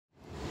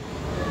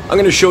I'm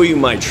going to show you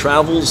my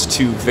travels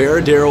to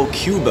Varadero,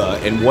 Cuba,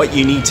 and what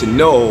you need to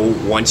know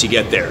once you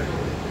get there.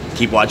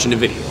 Keep watching the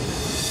video.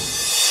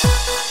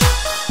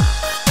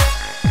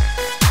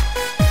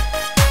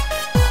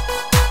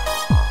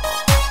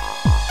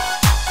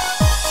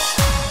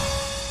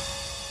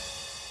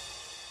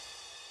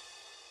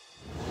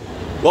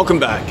 Welcome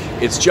back.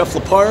 It's Jeff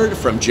Lepard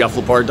from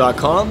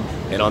jefflepard.com,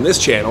 and on this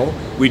channel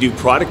we do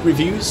product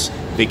reviews,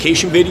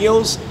 vacation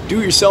videos,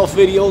 do-it-yourself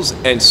videos,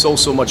 and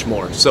so much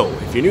more. So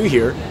if you're new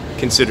here,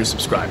 consider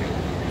subscribing.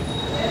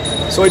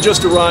 So I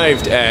just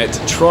arrived at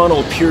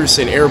Toronto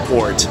Pearson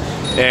Airport,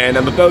 and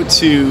I'm about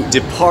to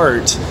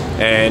depart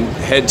and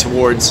head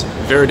towards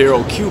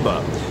Varadero,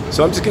 Cuba.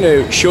 So I'm just going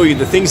to show you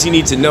the things you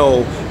need to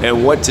know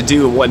and what to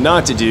do and what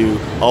not to do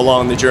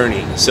along the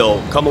journey.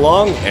 So come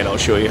along and I'll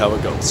show you how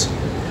it goes.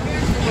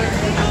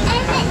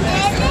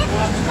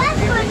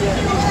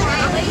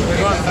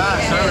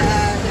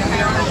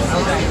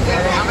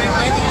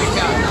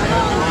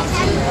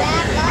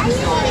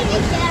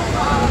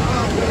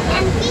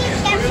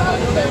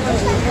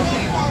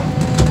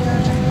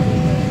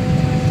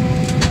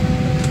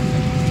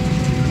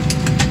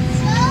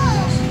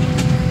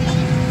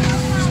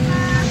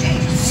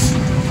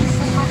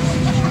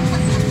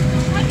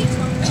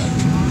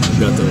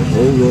 Got the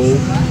whole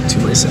row to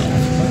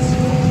myself.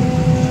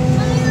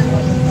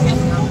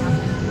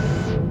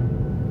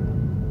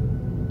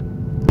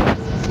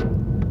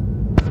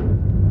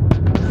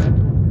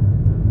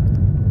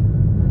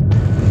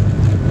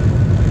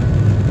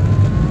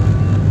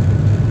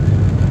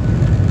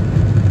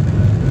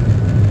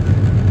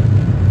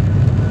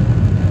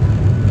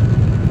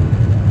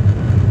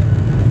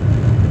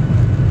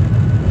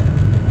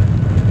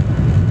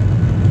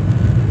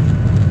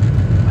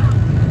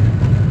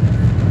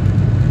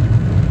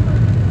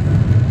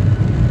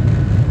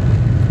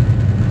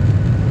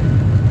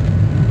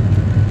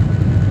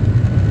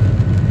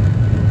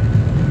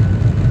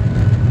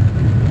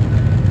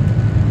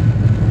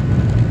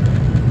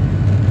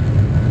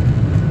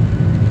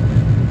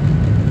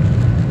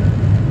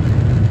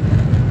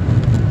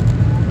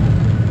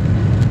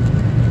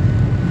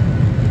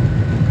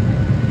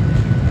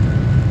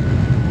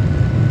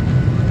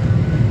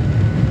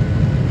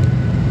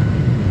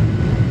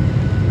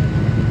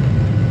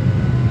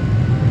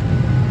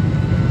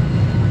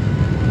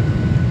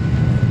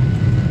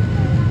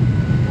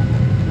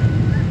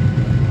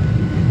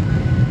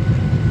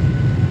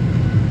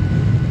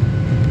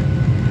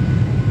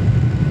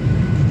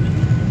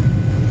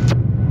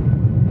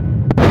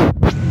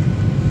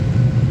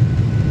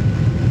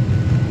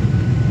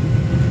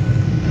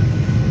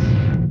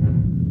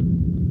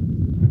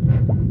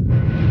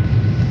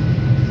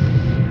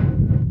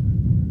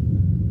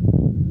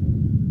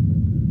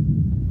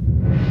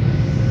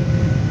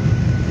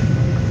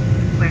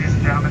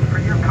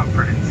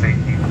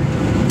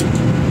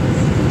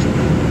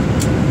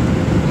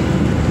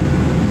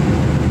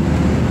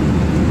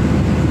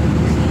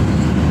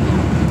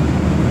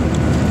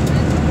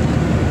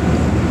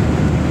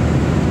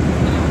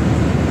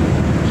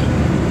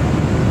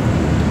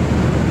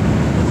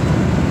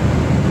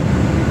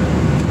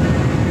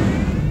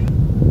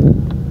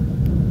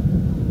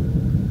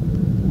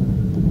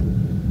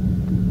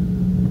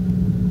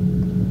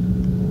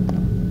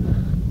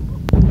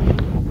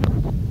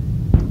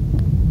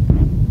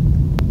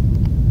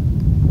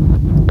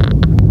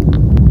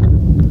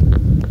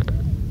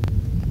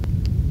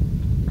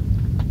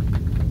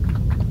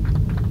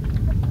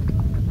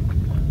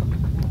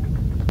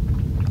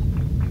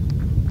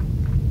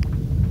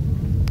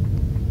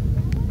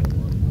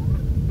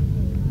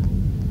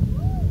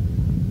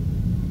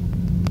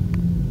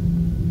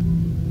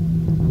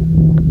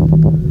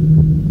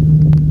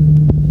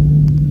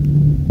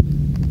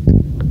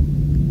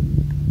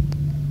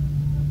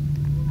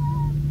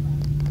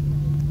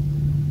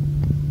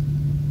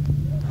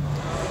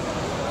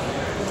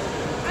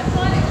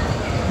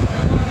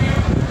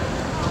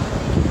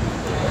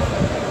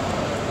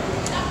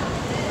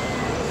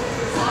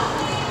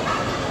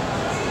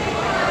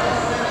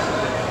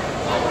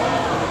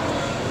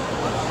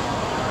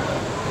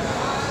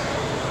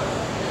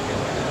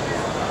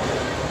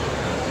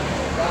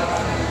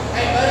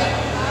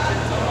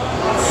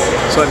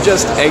 So I've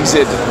just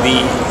exited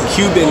the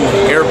Cuban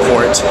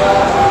airport.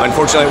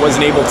 Unfortunately, I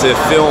wasn't able to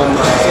film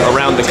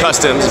around the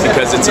customs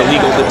because it's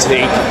illegal to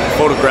take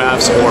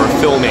photographs or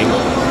filming.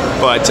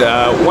 But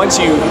once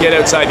you get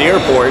outside the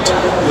airport,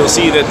 you'll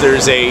see that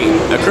there's a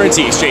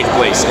currency exchange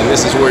place, and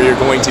this is where you're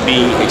going to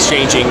be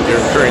exchanging your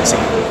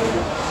currency.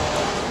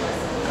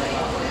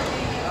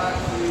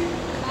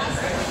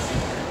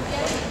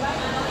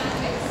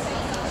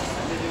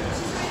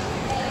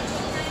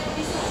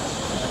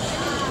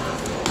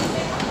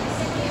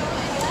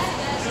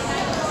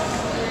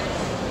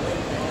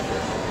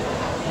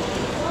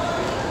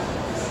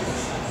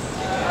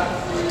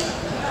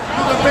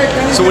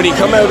 So when you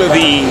come out of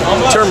the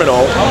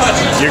terminal,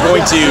 you're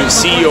going to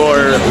see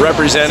your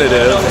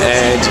representative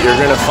and you're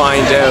going to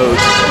find out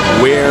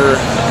where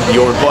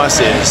your bus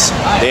is.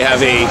 They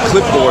have a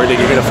clipboard and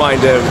you're going to find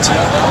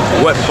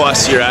out what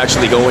bus you're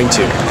actually going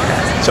to.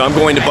 So I'm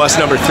going to bus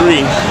number 3.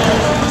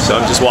 So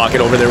I'm just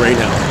walking over there right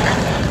now.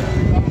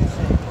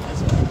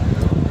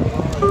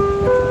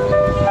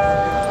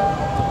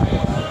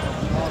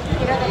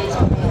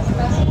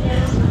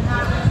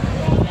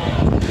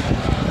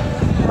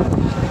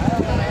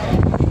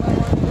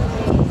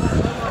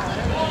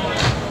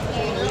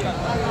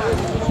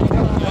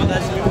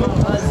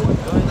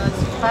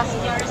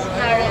 Passengers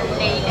Karen,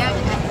 Leila,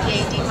 and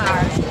Katie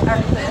Mars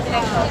are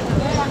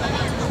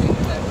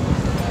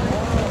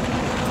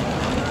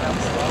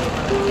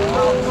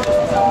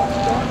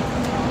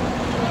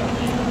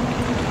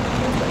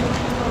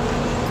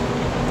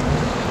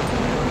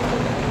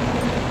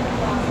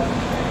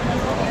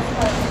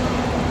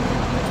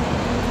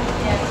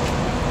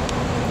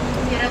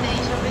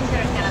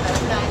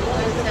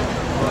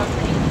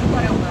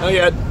Not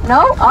yet.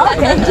 No? Oh,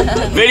 okay.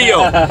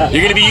 Video.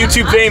 You're gonna be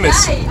YouTube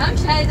famous. I'm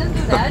shy, don't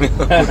do that.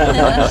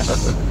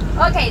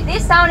 Okay,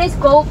 this town is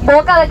called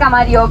Boca de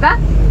Camarioca.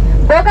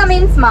 Boca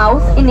means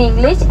mouth in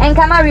English, and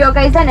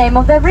Camarioca is the name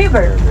of the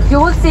river. You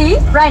will see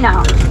right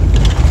now.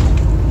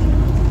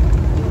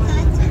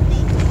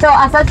 So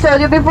as I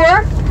told you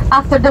before,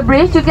 after the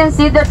bridge you can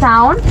see the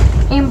town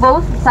in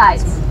both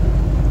sides.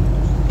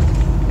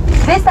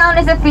 This town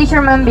is a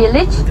fisherman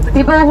village.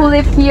 People who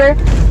live here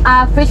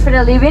fish for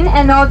a living,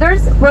 and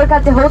others work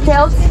at the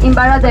hotels in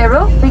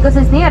Varadero because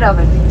it's near of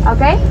it,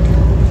 okay?